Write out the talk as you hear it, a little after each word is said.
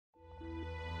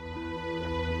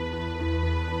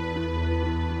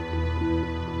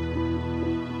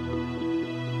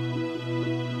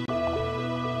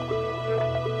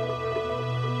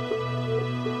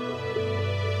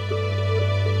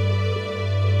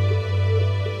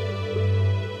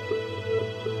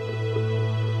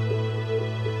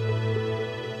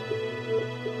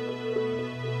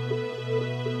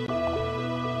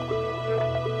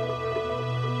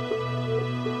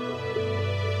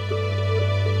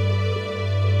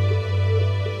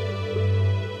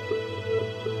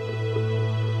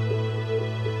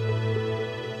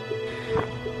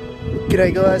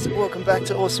G'day guys, welcome back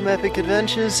to Awesome Epic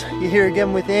Adventures. You're here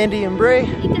again with Andy and Bri.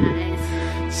 Hey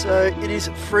guys. So it is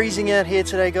freezing out here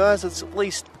today guys, it's at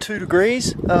least 2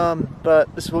 degrees,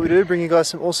 but this is what we do, bring you guys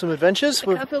some awesome adventures.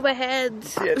 I can't feel my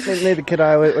hands. Yeah, neither can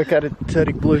I, we're kind of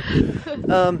turning blue.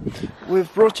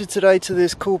 We've brought you today to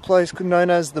this cool place known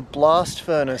as the Blast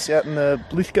Furnace out in the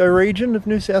Lithgow region of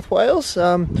New South Wales.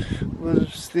 It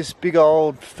was this big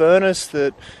old furnace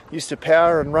that used to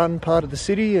power and run part of the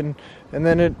city, and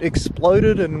then it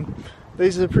exploded, and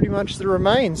these are pretty much the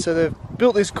remains. So they've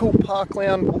built this cool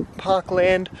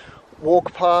parkland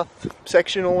walk path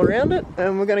section all around it,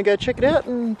 and we're going to go check it out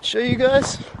and show you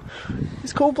guys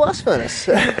this cool blast furnace.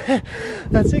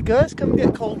 That's it guys, come and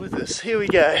get cold with us. Here we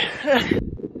go.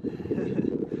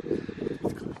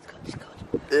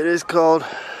 It is cold.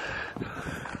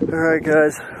 Alright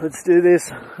guys, let's do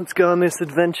this. Let's go on this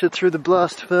adventure through the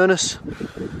blast furnace.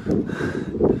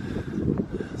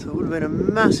 So it would have been a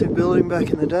massive building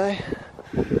back in the day.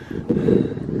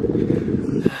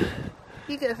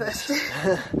 You go first.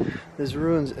 There's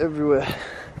ruins everywhere.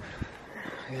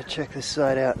 I gotta check this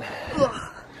side out.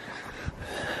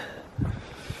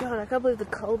 God, I can't believe the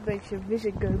cold makes your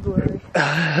vision go blurry.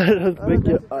 It'll make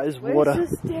your eyes water. Where's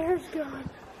the stairs gone?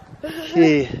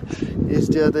 Here is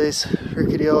down this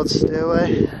rickety old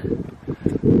stairway.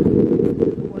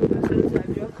 One person at a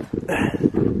time, Joe.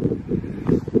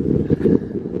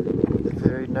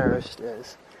 Very narrow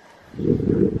stairs. I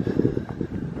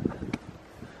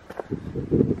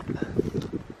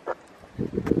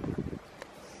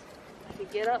can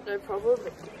get up, no problem,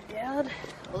 but get down,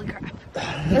 holy crap.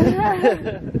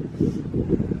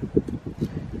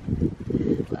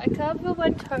 I can't feel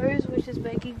my toes, which is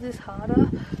making this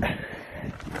harder.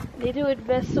 Need to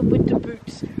invest some winter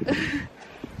boots.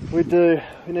 We do.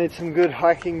 We need some good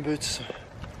hiking boots.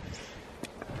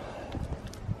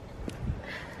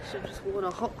 Should just want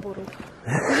a hot bottle.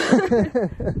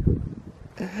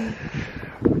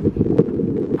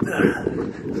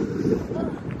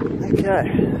 Okay,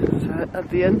 so at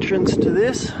the entrance to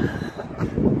this,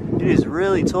 it is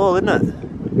really tall, isn't it?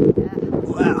 Yeah.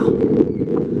 Wow.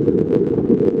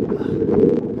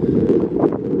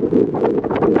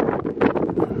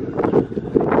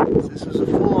 This was a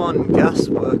full-on gas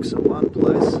works at one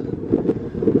place.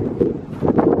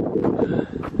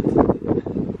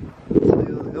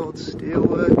 See all the old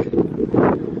steelwork.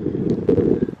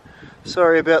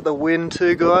 Sorry about the wind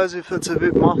too guys, if it's a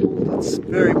bit muffled, it's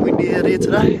very windy out here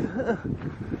today.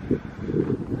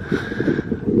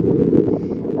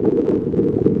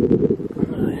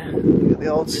 Got the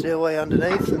old stairway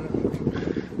underneath,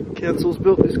 and council's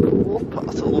built this cool walk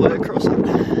path all the way across it.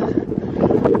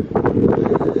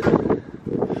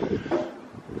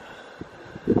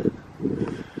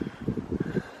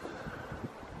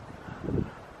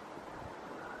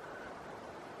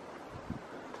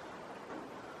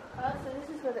 So this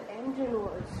is where the engine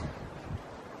was.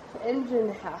 The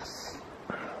engine house.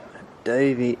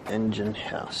 Davy Engine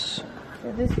House.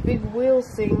 Yeah, this big wheel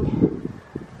thing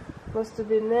must have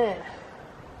been there.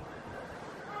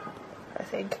 I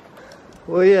think.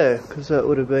 Well yeah, because that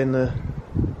would have been the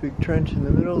big trench in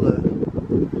the middle there.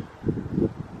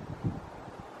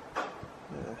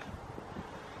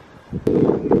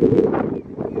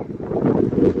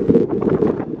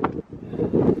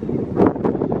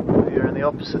 You're on the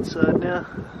opposite side now.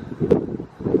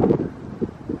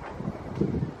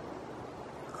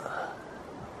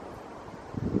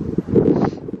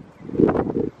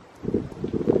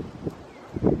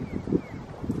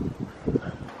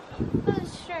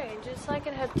 That's strange. It's like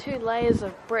it had 2 layers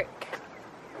of brick.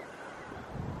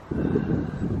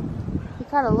 You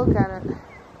kind of look at it.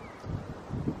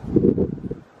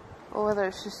 Or whether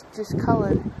it's just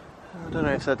discoloured. I don't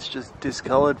know if that's just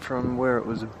discoloured from where it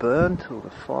was burnt or the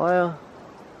fire,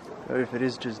 or if it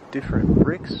is just different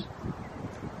bricks.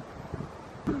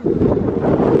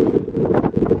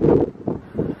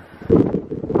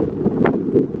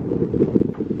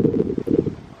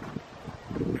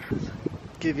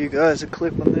 Give you guys a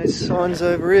clip on these signs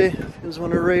over here if you guys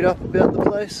want to read up about the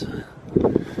place.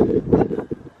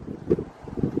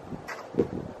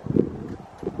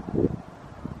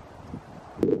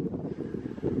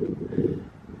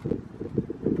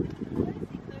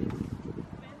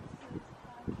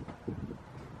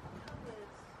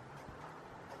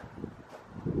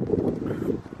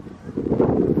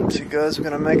 So guys, we're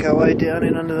going to make our way down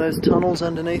in under those tunnels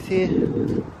underneath here.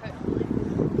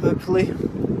 Hopefully.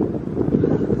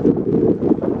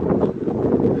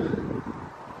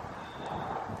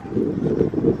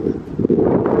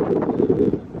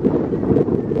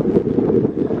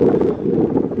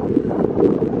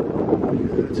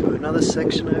 Go to another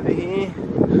section over here.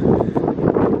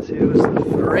 See, it was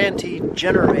Durante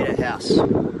generator house.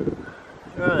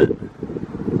 Right.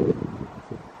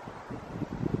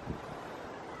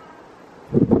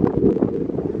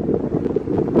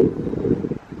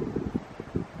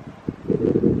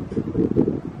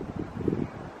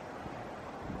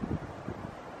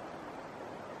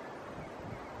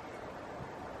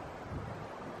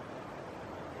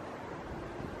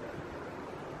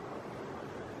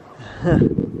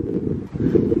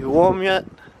 You warm yet?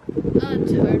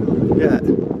 Totally. Yeah.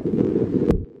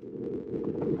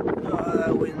 Oh,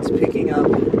 that wind's picking up.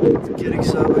 It's getting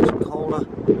so much colder.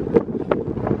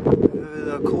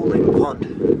 The cooling pond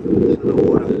for the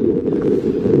water.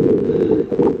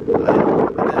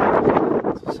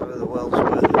 Some of the wells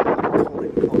were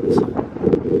cooling ponds.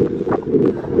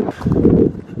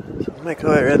 So we'll make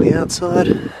our way around the outside.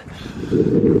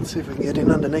 Let's see if we can get in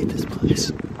underneath this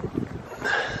place.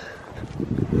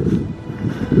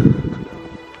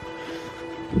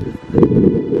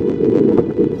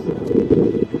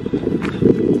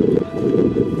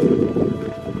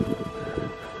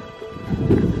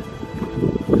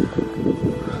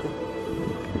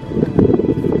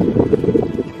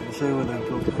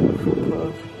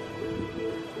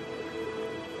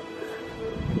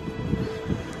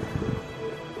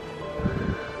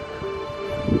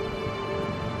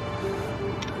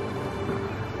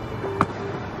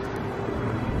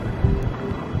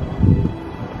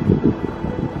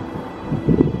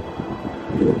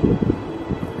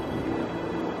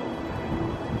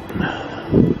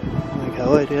 Make our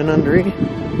way down under here.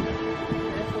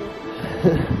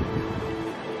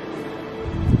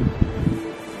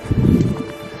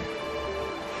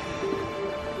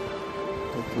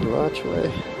 Little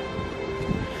archway.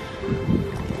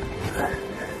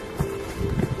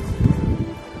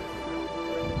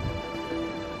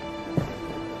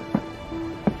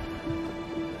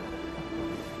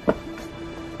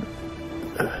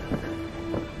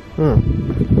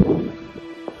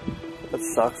 That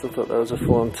sucks. I thought that was a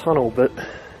full-on tunnel, but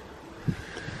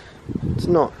it's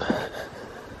not.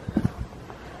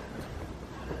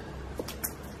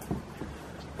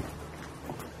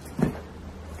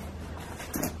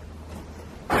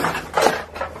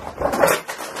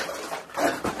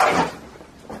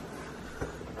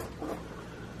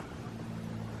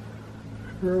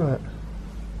 Right.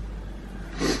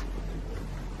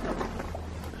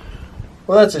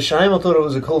 Well, that's a shame. I thought it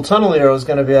was a cool tunnel here I was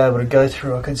going to be able to go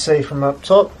through. I could see from up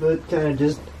top, but it kind of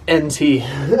just ends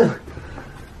here.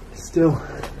 Still,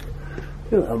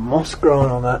 got a moss growing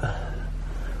on that.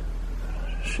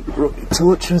 Should have brought my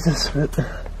torch with us, but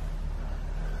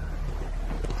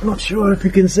I'm not sure if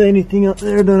you can see anything up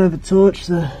there. I don't have a torch,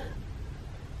 so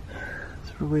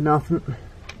it's probably nothing.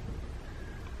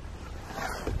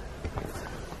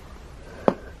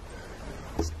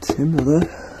 There's timber there.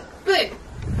 Boo!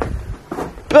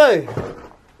 Boo!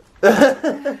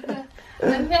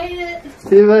 I made it!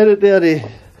 You made it down here.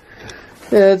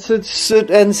 Yeah,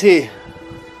 it ends here.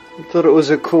 I thought it was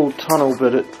a cool tunnel,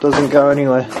 but it doesn't go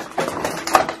anywhere.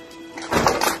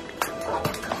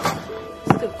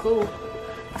 Still cool.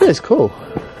 Yeah, it's cool.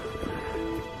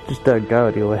 Just don't go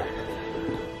anywhere.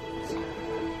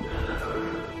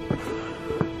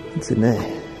 What's in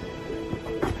there?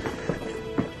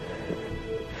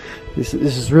 This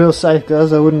is real safe,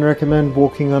 guys. I wouldn't recommend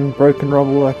walking on broken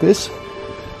rubble like this.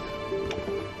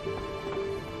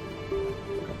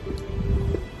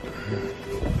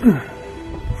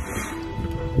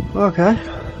 Okay.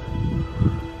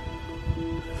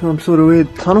 Some sort of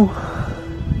weird tunnel.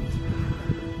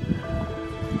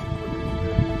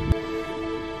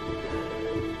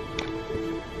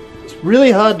 It's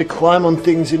really hard to climb on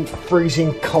things in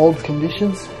freezing cold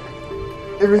conditions.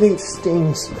 Everything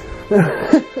stings.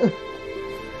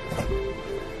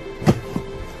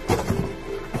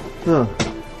 Oh,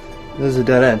 there's a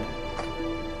dead end.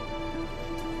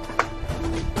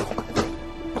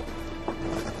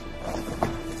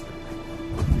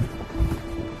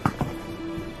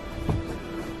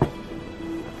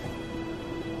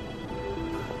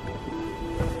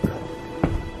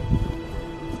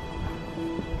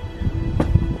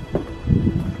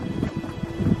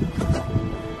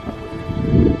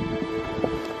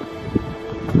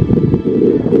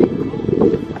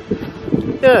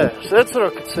 Yeah, so that's what I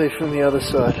could see from the other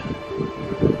side.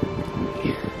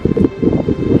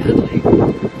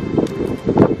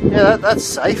 Yeah, that's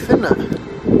safe, isn't it?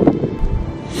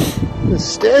 There's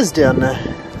stairs down there.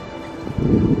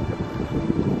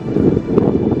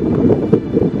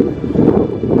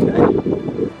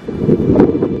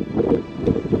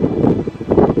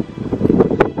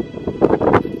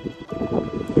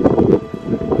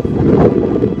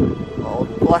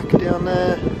 Old black down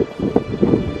there.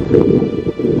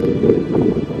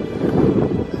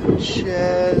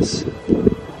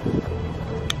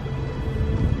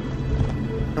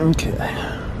 Okay,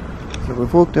 so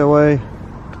we've walked our way,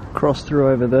 crossed through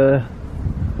over there,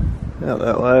 out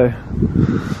that way.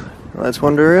 Let's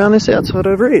wander around this outside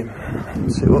over here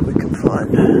and see what we can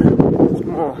find. There's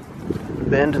more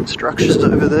abandoned structures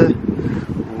over there,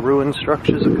 ruined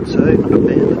structures I could say, not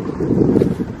abandoned.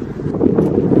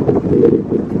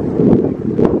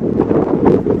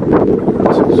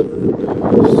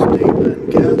 Steam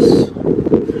and gas,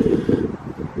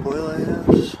 boiler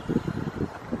house.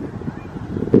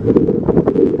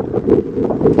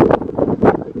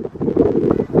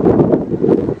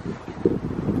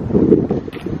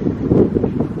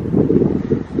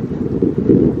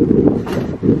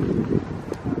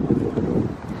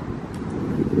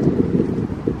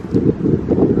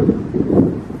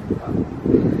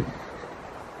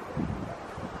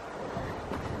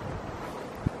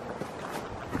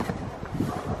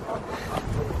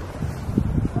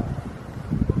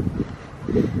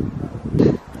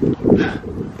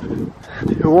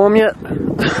 You warm yet?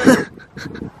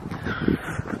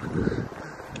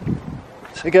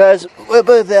 So guys, we're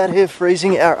both out here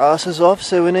freezing our asses off,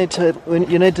 so they need to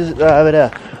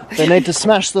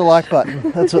smash the like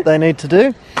button. That's what they need to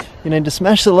do. You need to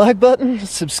smash the like button,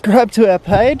 subscribe to our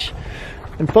page,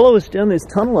 and follow us down this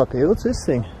tunnel up here. What's this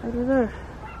thing? I don't know.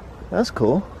 That's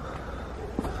cool.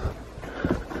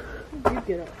 You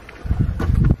get up.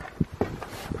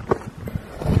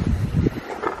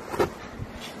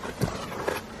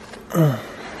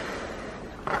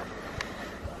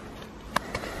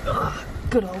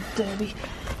 Good old Derby.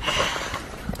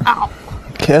 Ow!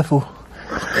 Careful.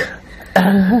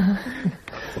 Yeah,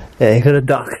 you got a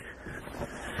duck.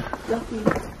 Lucky.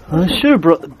 I should have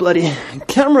brought the bloody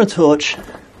camera torch.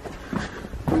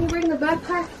 Can you bring the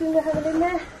backpack and have it in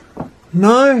there?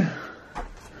 No.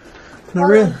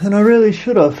 And I really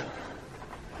should have.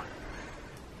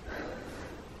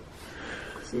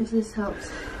 See if this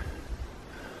helps.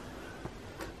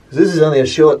 This is only a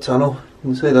short tunnel. You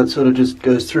can see that sort of just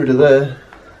goes through to there.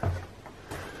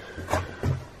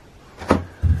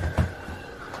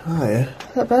 Oh yeah.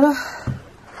 Is that better?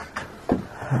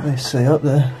 Let me see up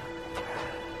there.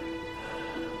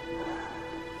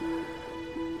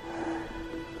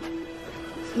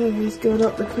 So he's going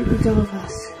up the creepy tunnel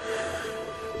fast.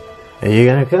 Are you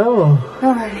gonna go?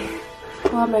 Alrighty.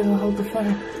 Well, I may as well hold the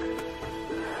phone.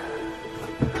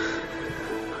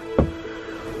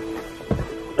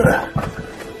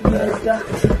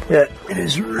 Yeah, it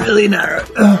is really narrow.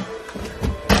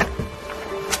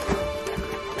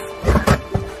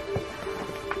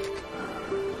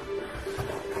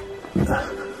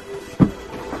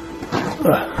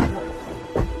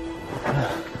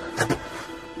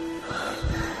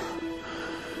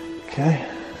 Okay.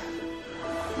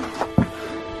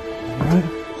 Alright.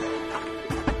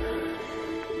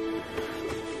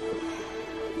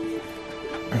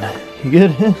 You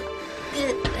good?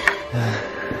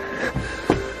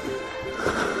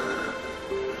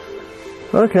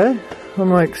 Okay, I'm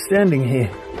like standing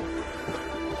here.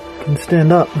 I can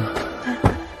stand up. Oh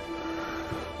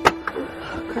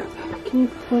crap. Can you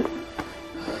put...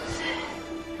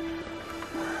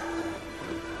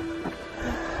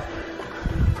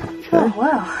 Okay. Oh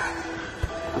wow.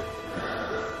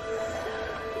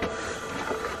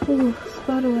 Ooh,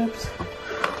 spider webs.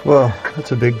 Well,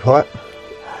 that's a big pipe.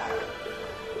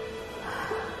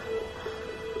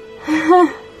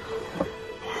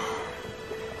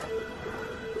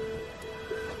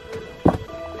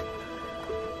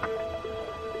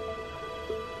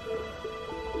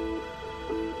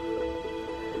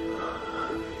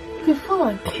 You could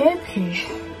find a camp here.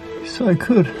 So I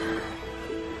could.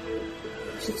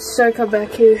 Should so come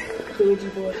back here with the Ouija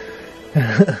board.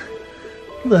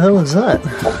 What the hell is that?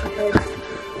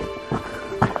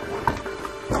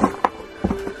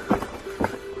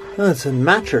 Oh, it's a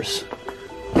mattress.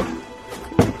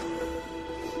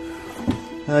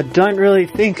 I don't really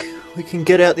think we can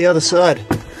get out the other side.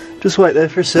 Just wait there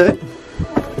for a sec.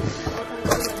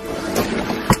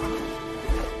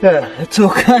 Yeah, it's all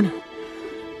kind of...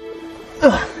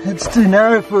 it's too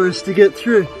narrow for us to get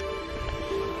through.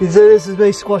 You see, this is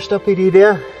me squashed up in here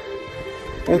now.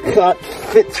 I can't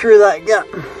fit through that gap.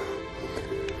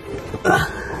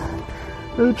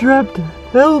 I'm trapped.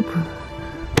 Help!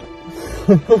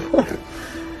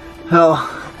 Oh.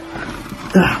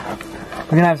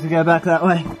 We're gonna have to go back that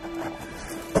way.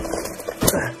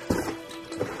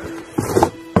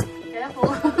 Careful.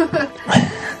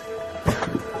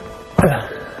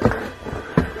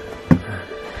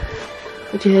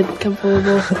 Put your head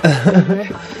comfortable.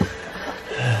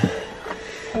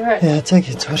 Alright. Yeah, take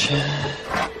your torch.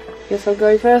 Guess I'll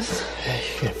go first. Yeah,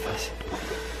 you go first.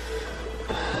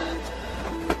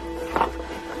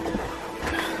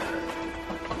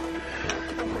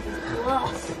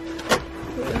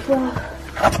 Make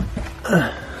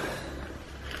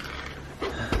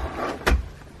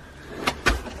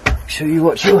sure you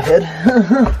watch your head.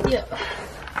 Yep.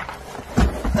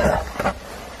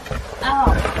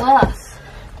 Ow, glass.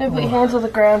 Don't put your hands on the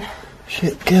ground.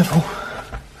 Shit, careful.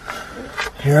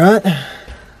 You alright?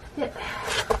 Yep.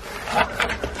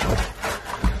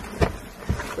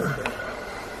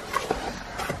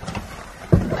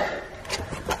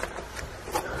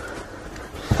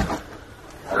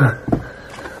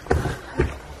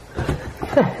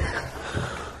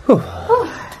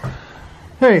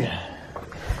 Hey,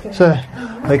 so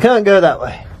we can't go that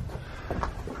way.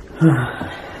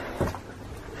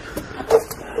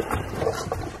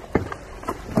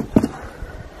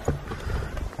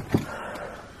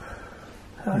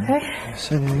 Okay.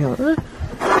 See anything like that?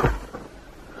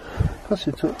 Plus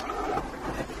it's a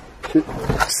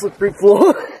slippery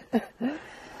floor.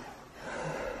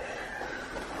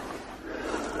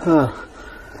 Oh,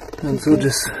 it's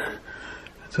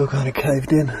all kind of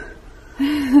caved in.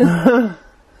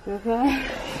 Okay.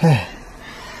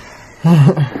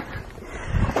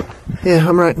 Yeah,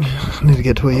 I'm right. I need to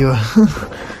get to where you are.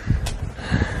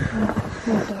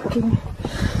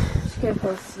 Scared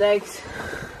of snakes.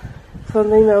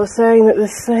 Something they were saying that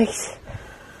there's snakes.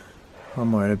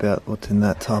 I'm worried about what's in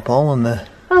that tarpaulin there.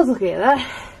 I was looking at that.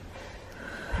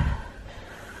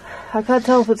 I can't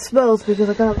tell if it smells because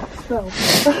I can't smell.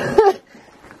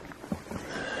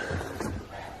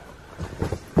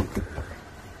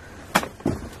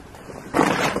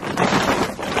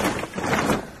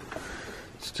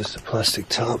 It's just a plastic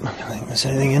tarp. I don't think there's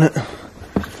anything in it.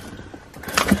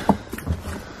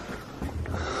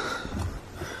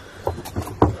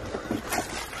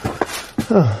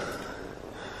 Oh.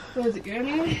 Where's it going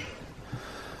anyway?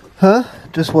 Huh?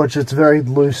 Just watch, it's very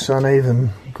loose, uneven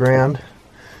ground.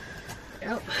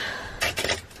 Yep.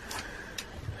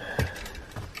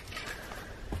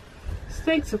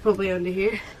 Snakes are probably under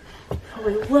here.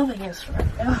 Probably loving us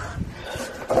right now.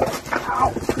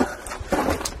 Ow.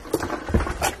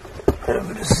 I'm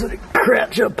gonna sort of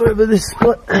crouch up over this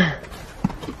spot.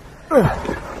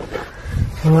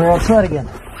 And we're outside again.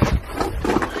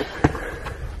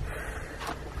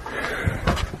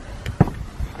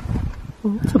 Oh,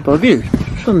 what's above you?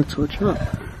 I'm trying to torch up.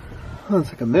 Oh, it's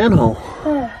like a manhole.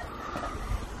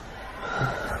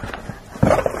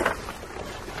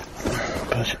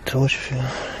 Pass your torch if you.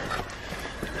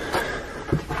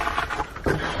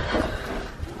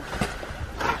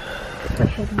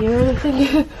 Can you hear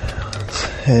anything?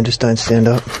 Yeah, just don't stand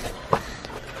up.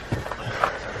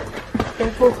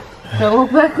 Careful. Don't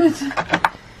walk backwards.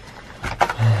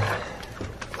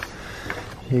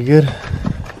 You good?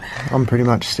 I'm pretty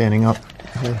much standing up.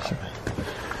 Yeah, so.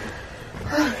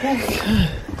 Okay.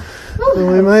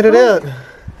 Well, we made it out.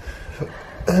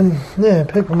 And yeah,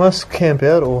 people must camp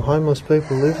out, or homeless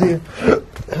people live here,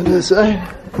 as they say.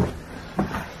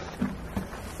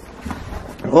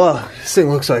 Wow, this thing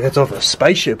looks like it's off a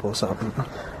spaceship or something.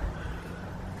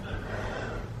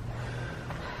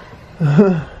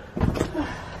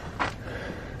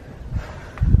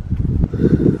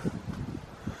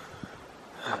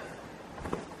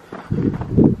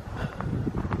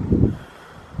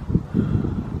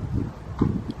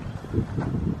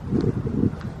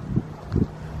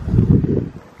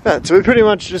 Right, so we pretty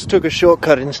much just took a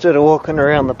shortcut. Instead of walking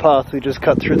around the path, we just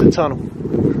cut through the tunnel.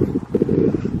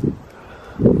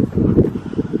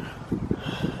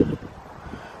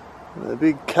 The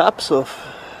big caps off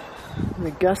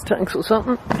the gas tanks or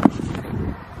something.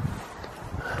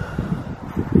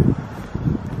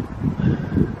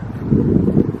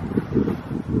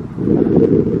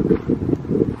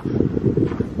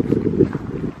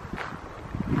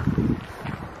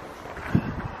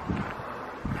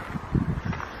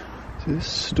 So this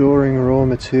is storing raw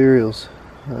materials.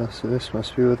 So this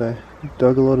must be where they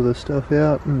dug a lot of the stuff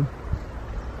out and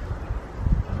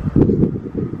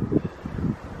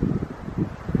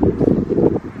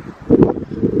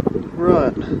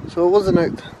right, so it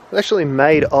wasn't they actually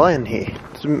made iron here.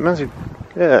 It's a massive,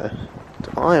 yeah, it's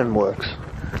iron works.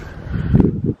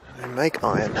 They make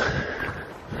iron.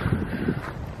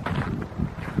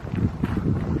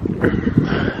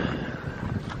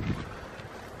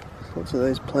 Lots of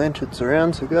these planchets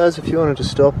around, so guys, if you wanted to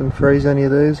stop and freeze any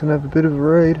of these and have a bit of a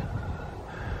read,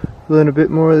 learn a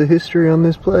bit more of the history on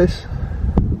this place.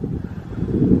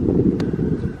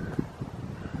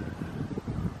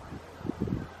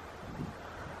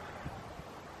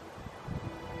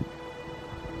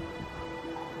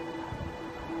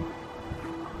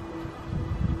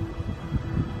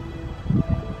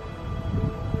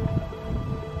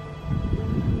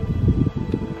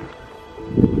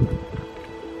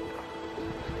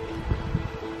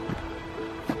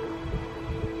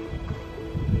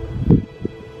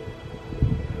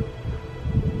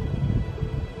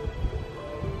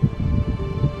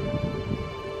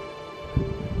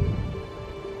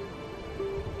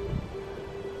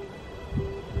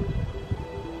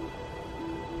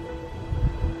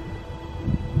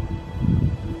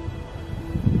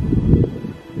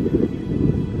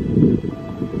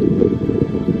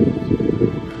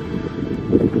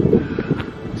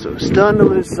 starting to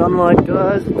lose sunlight,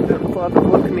 guys. It's about 5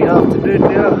 o'clock in the afternoon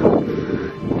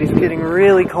now. It is getting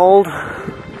really cold.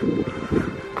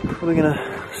 We're gonna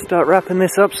start wrapping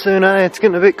this up soon, eh? It's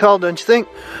getting a bit cold, don't you think?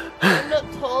 I'm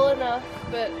not tall enough,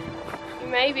 but you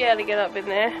may be able to get up in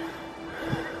there.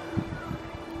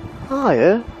 Oh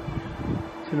yeah.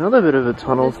 It's another bit of a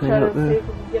tunnel thing up there. See if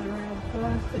we can get around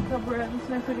first and come around and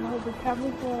see if we can hold the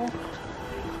camera for.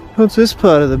 What's this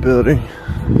part of the building?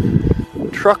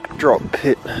 Truck drop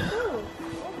pit.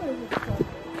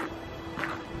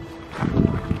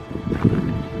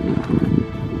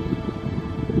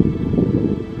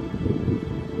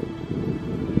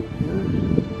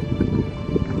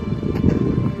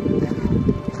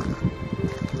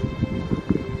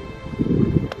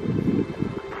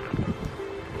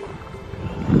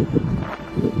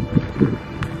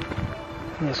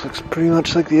 This looks pretty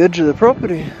much like the edge of the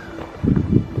property.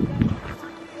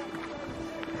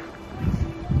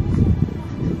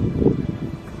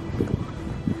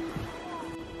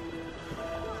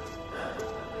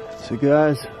 So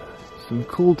guys, some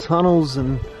cool tunnels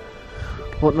and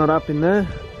whatnot up in there.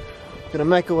 Gonna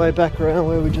make our way back around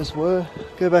where we just were,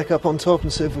 go back up on top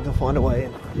and see if we can find a way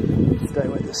in. Stay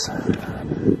with us.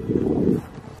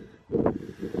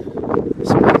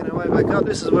 So making our way back up,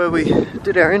 this is where we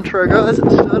did our intro, guys, at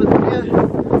the start of the video.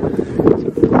 So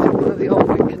we pulled in one of the old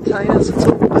big containers that's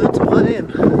all burnt away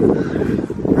and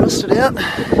rusted out.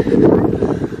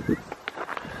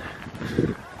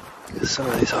 Some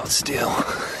of these old steel.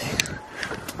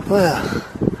 Wow.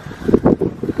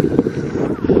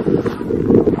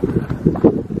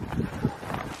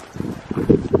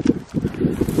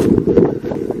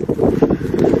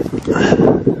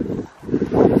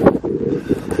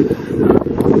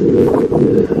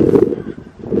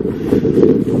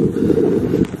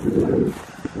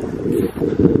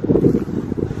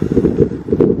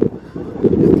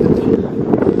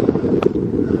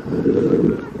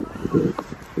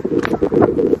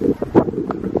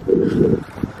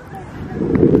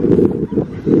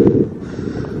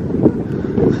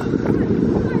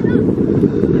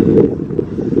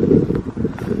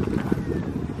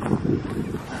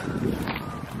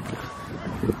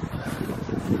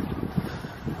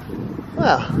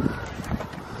 Wow.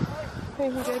 We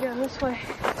can go down this way.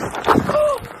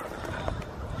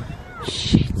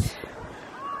 Shit.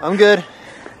 I'm good.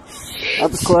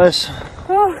 Up close.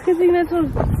 Oh, good thing that's not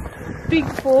a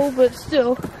big fall, but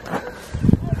still.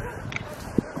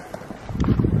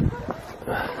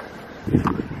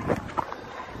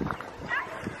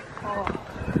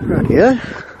 Right here.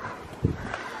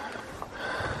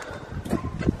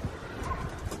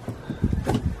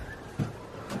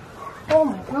 Oh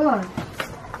my god.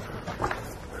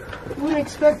 Wouldn't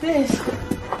expect this.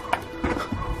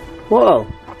 Whoa.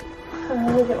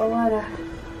 Look at the lighter.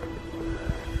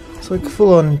 It's like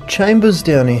full on chambers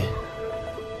down here.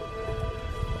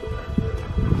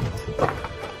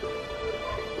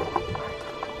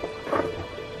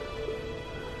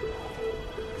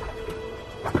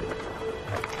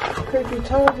 Creepy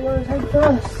tunnel, you want to take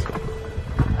first?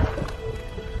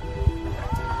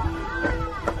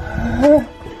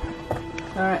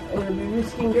 Alright, I'm going to be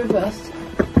risky and go first.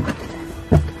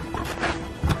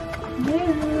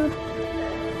 Yeah.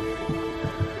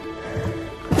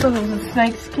 Thought it was a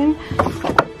snake skin.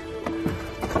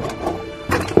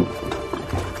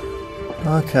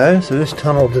 Okay, so this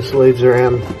tunnel just leads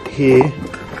around here.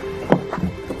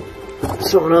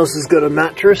 Someone else has got a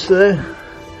mattress there.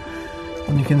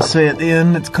 And you can see at the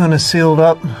end it's kind of sealed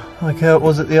up like how it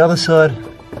was at the other side.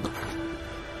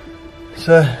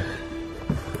 So,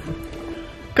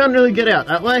 can't really get out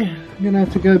that way. I'm gonna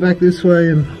have to go back this way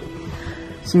and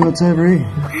see what's over here.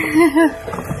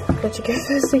 Got to go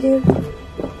first again.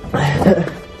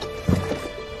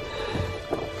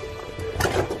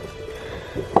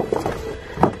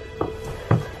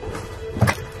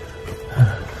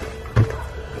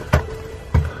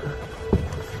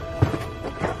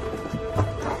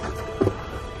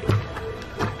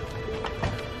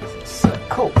 So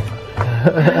cool.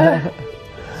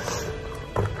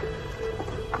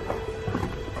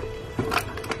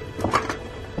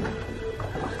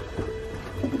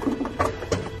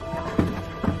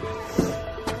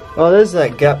 Oh, there's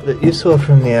that gap that you saw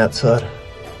from the outside.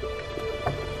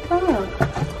 Oh.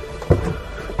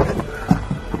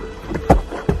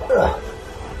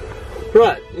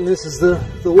 Right, and this is the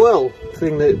well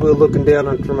thing that we're looking down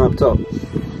on from up top.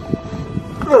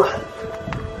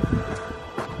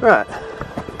 Right.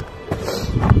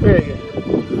 There you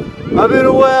go. I'm in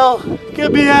a well.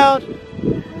 Get me out.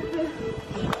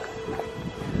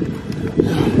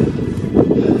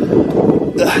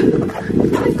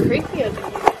 It's creepy under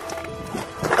here.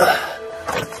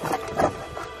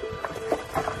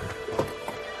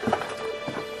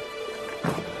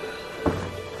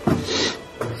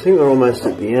 think we're almost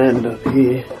at the end up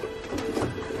here. I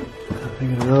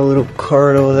think another little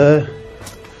corridor there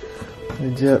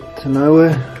leads out to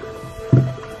nowhere.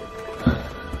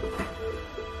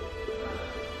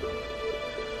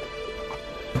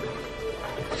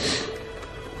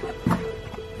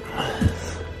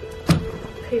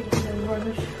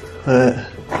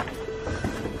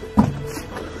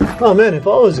 Oh man, if I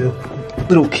was a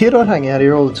little kid, I'd hang out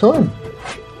here all the time.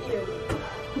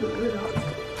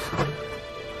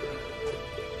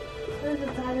 There's a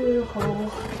tiny little hole.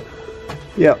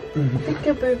 Yep. Pick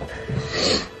a boop.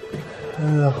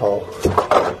 And the hole.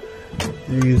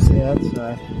 There is the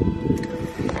outside.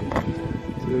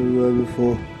 That's where we were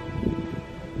before.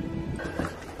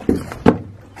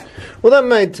 Well, that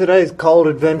made today's cold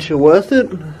adventure worth it.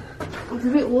 It's a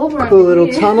bit warmer. Cool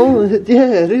little tunnel.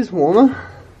 Yeah, it is warmer.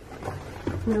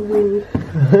 No wind.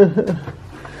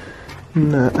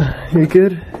 Nah, you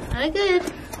good? I'm good.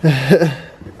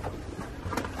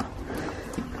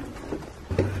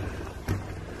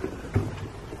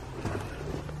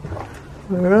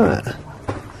 Alright.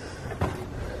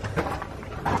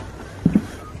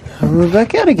 And we're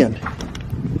back out again.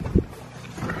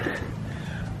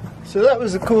 So that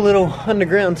was the cool little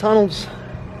underground tunnels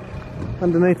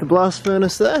underneath the blast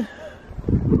furnace there.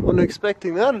 Wasn't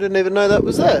expecting that, I didn't even know that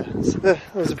was there. So that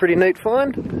was a pretty neat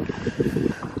find.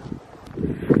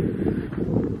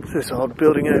 It's this old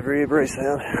building over here, Bri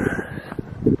sound.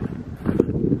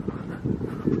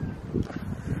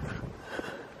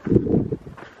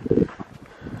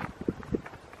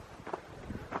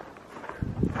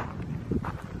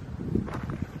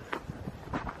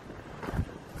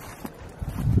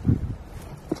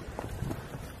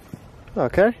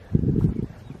 Okay.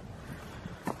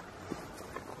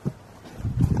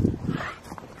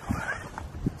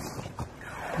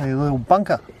 A little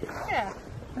bunker. Yeah.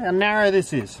 How narrow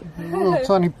this is. A little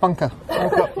tiny bunker.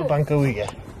 Look up the bunker we go.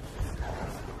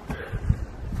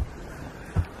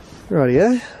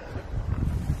 Rightio.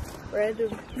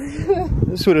 Random.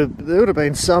 There would have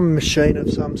been some machine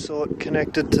of some sort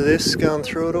connected to this going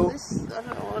through it all. This, I don't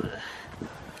know what it is.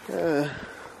 Yeah.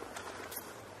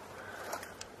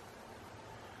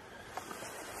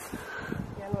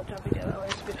 Yeah, I'm not jumping down that way,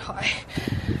 it's a bit high.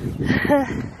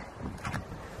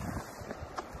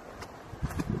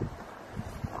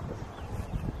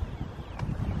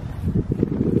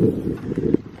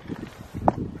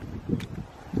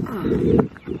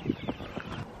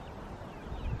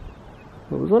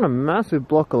 It was on a massive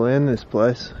block of land, this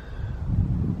place.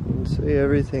 You can see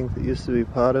everything that used to be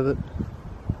part of it.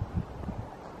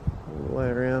 All the way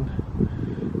around.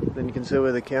 Then you can see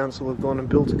where the council have gone and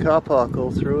built a car park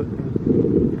all through it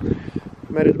and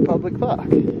made it a public park,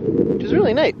 which is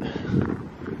really neat.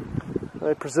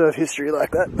 They preserve history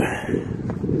like that.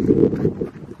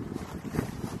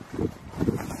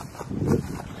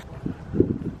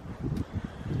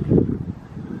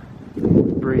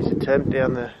 Bri's attempt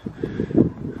down the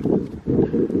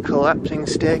collapsing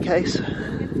staircase.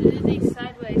 These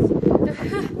sideways.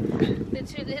 They're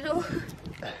too little.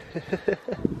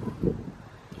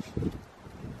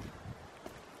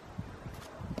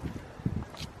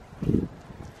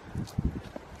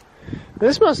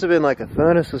 This must have been like a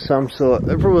furnace of some sort.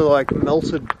 They probably like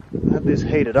melted, had this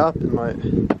heated up and like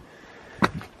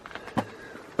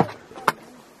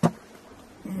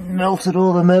melted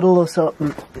all the metal or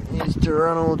something. Used to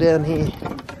run all down here.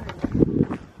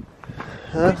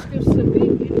 Huh?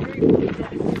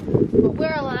 But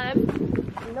we're alive.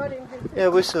 We're not injured. Yeah,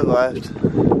 we survived.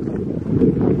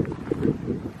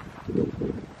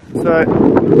 So, I've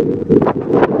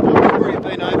already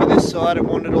been over this side and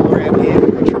wandered all around here.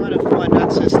 We're trying to find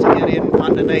access to get in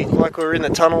underneath, like we're in the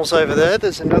tunnels over there.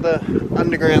 There's another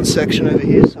underground section over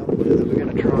here somewhere that we're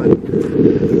going to try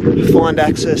and find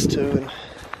access to. And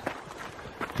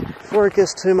before it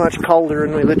gets too much colder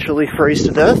and we literally freeze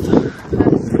to death.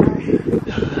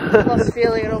 I lost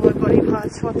feeling in all my body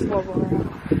parts. What's wobble around?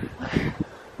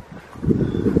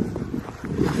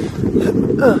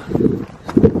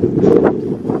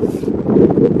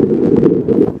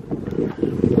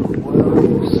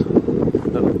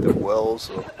 Wells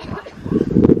or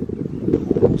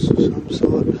pools of some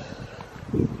sort.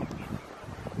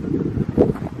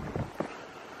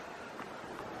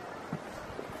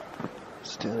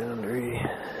 Standing under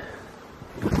here.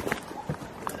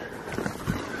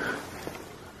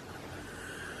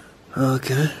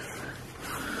 Okay.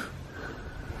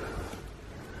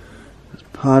 There's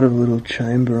part of a little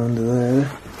chamber under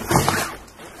there.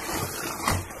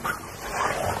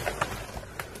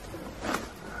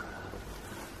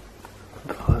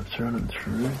 Pipes running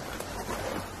through.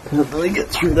 Can't really get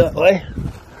through that way.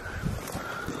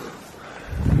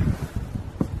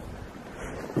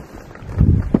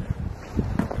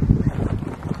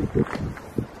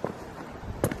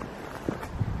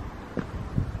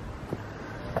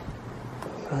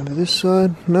 Maybe this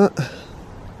side? No.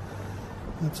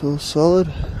 That's all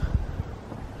solid.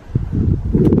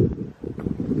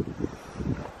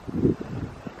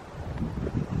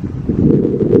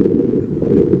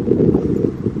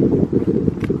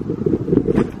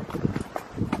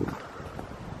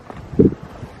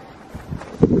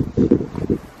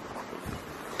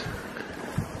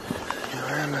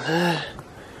 Around to there.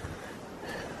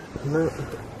 No.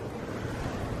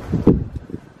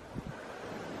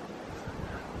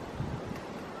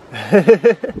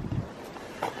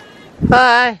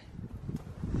 Hi.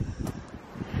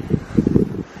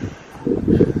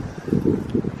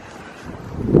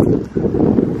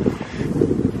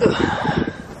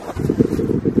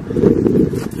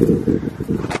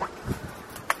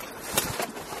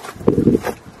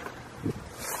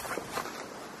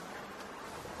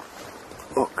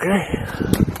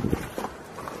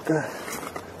 Okay.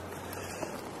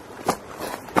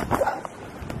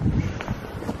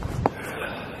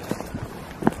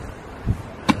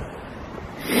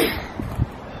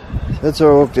 That's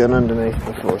where I walked down underneath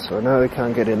before, so I know we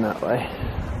can't get in that way.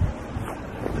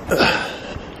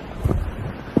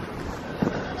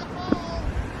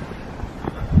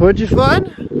 What'd you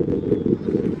find?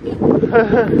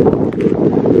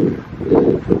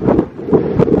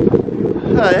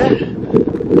 Oh yeah?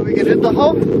 Can we get in the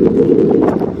hole?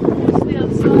 It's the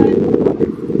other side.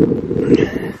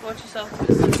 Watch yourself.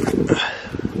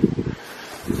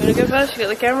 You wanna go first? You got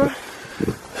the camera?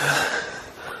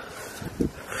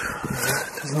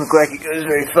 Doesn't look like it goes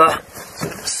very far.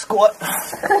 Squat.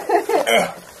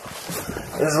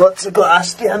 There's lots of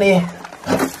glass down here.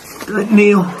 Good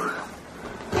kneel.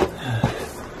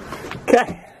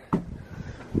 Okay.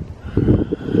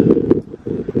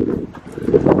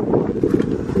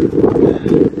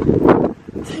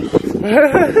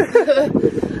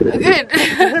 Good.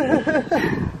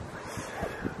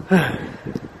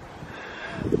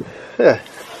 Yeah.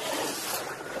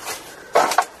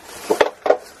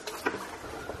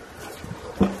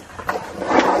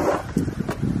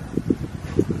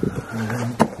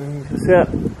 Out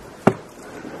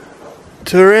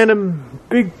to a random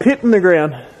big pit in the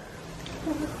ground.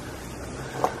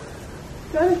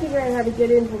 Trying to figure out how to get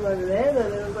in from over there, but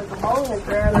there was like a hole in the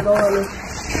ground and all on this.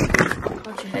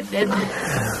 Watch your head, Ned.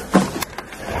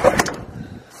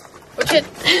 Watch it. I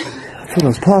thought I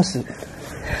was past it.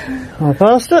 I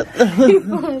passed it? You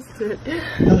passed it.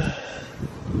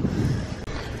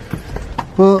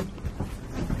 Well,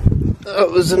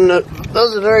 that was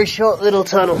a very short little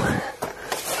tunnel.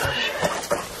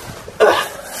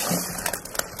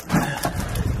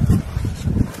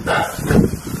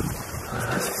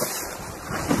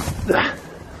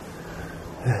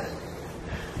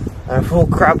 A full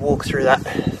crab walk through that.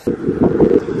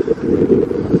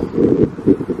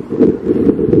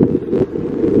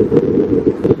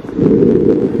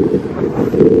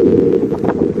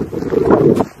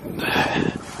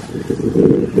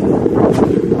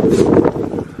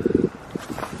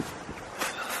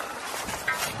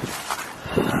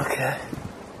 Okay.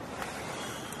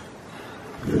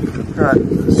 Right,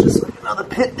 there's just like another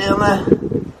pit down there.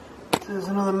 There's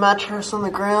another mattress on the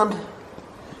ground.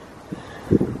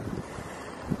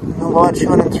 The light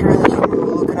shining through, that's when we were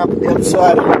looking up at the other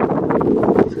side.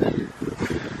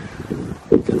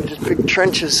 Just big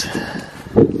trenches. They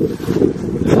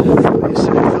used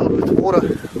to be filled with water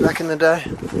back in the day.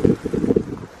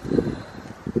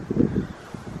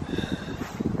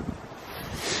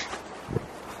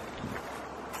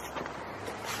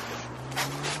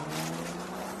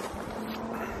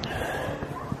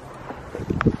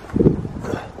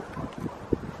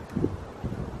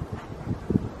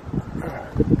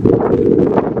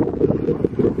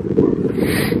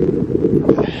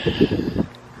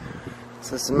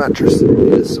 So that's the mattress that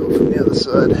we just saw from the other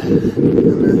side.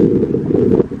 And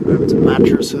then it's a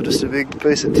mattress or just a big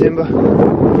piece of timber. That's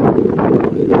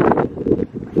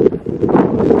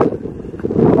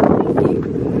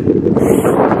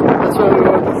where we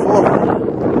were before.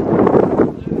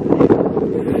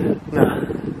 No,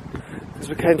 because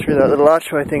we came through that little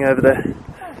archway thing over there.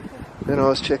 Then I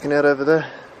was checking out over there.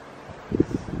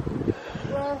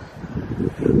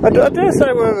 I dare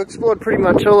say we've explored pretty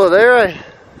much all of there, eh?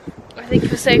 I think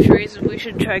for safety reasons we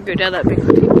should try and go down that big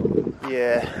one.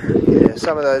 Yeah,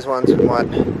 some of those ones we might.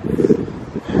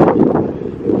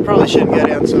 Probably shouldn't go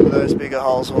down some of those bigger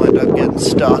holes, we'll end up getting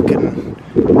stuck and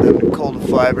having to call the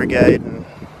fire brigade and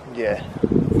yeah.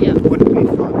 It wouldn't be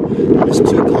fun. It's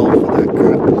too cold for that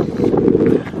crap.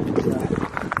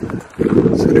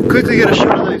 So to quickly get a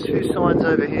shot of these few signs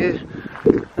over here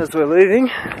as we're leaving.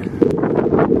 A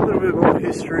little bit more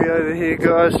history over here,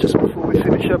 guys, just before we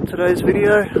finish up today's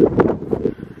video.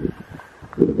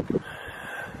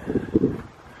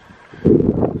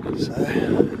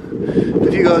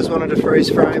 guys wanted a freeze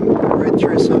frame, read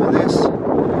through some of this in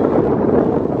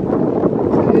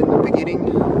the beginning.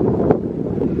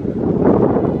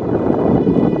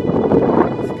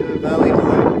 Let's go Valley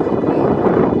Iron Company.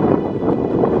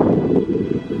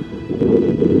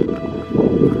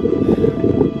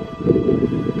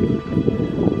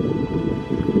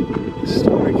 The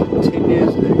story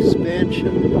continues, the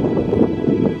expansion.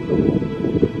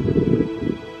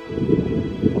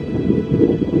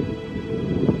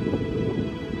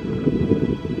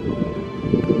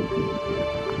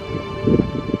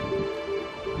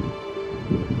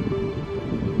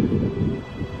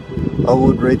 I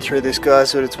would read through this,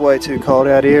 guys, but it's way too cold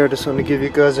out here. I just want to give you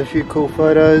guys a few cool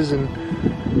photos and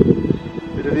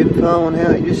a bit of info on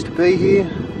how it used to be here.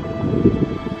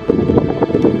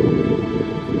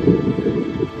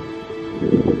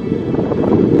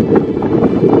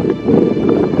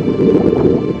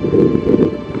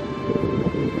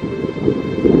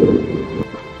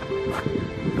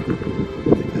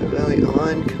 Valley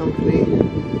Iron Company,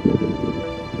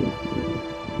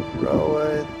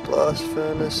 railway, blast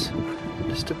furnace.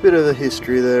 Just a bit of a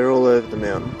history there all over the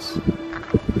mountains.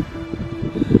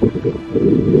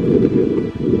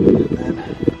 And then,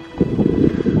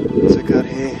 what's it got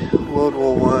here? World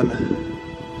War One.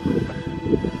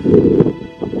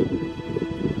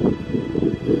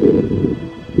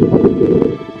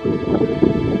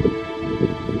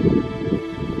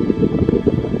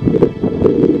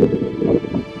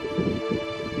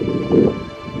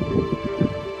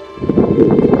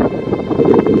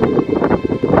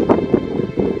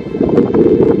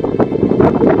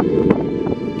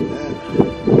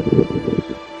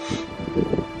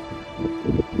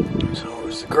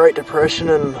 Great Depression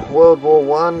and World War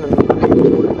One and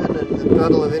unemployment and the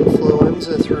Battle of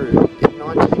Influenza through in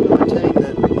 1919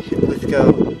 that hit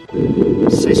Lithgow,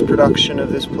 ceased production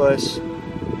of this place.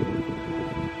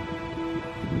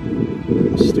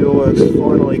 Steelworks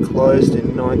finally closed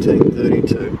in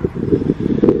 1932.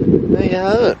 There you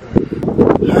have it.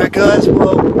 Alright guys,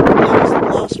 well that was the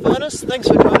blast furnace. Thanks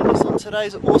for joining us on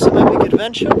today's awesome epic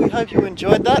adventure. We hope you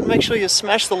enjoyed that. Make sure you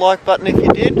smash the like button if you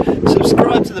did.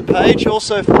 Subscribe to the page.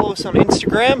 Also follow us on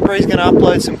Instagram. Bri's going to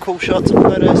upload some cool shots and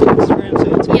photos to Instagram, so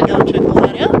you can go and check all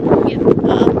that out. Yeah.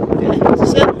 Yeah, as I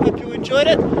said, hope you enjoyed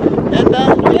it.